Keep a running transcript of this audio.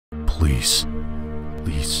Please,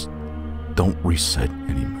 please, don't reset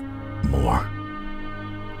anymore.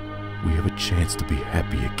 We have a chance to be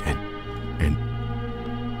happy again, and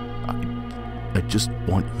I just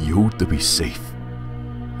want you to be safe.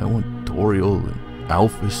 I want Toriel and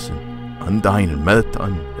Alphys and Undyne and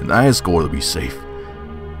Mettaton and Asgore to be safe.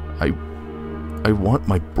 I want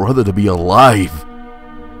my brother to be alive.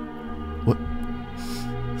 What?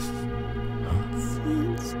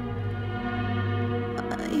 Sans,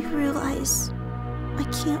 I realize I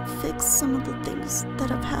can't fix some of the things that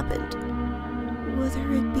have happened, whether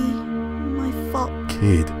it be my fault.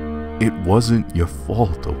 Kid, it wasn't your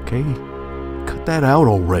fault, okay? Cut that out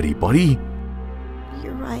already, buddy.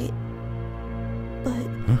 You're right, but...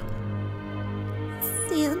 Huh?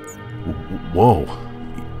 Sans... Whoa.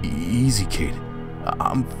 Easy, kid.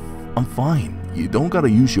 I'm fine. You don't gotta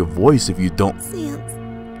use your voice if you don't...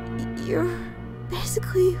 Sans, you're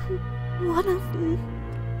basically one of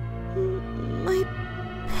my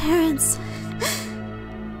parents.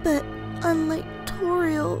 But unlike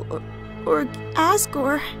Toriel or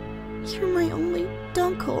Asgore, you're my only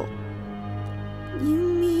uncle. You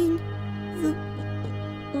mean the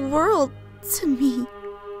world to me.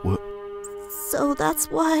 What? So that's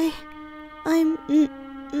why I'm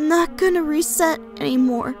not gonna reset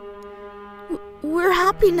anymore. We're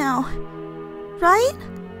happy now, right?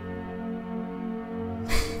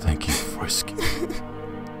 Thank you, Frisky.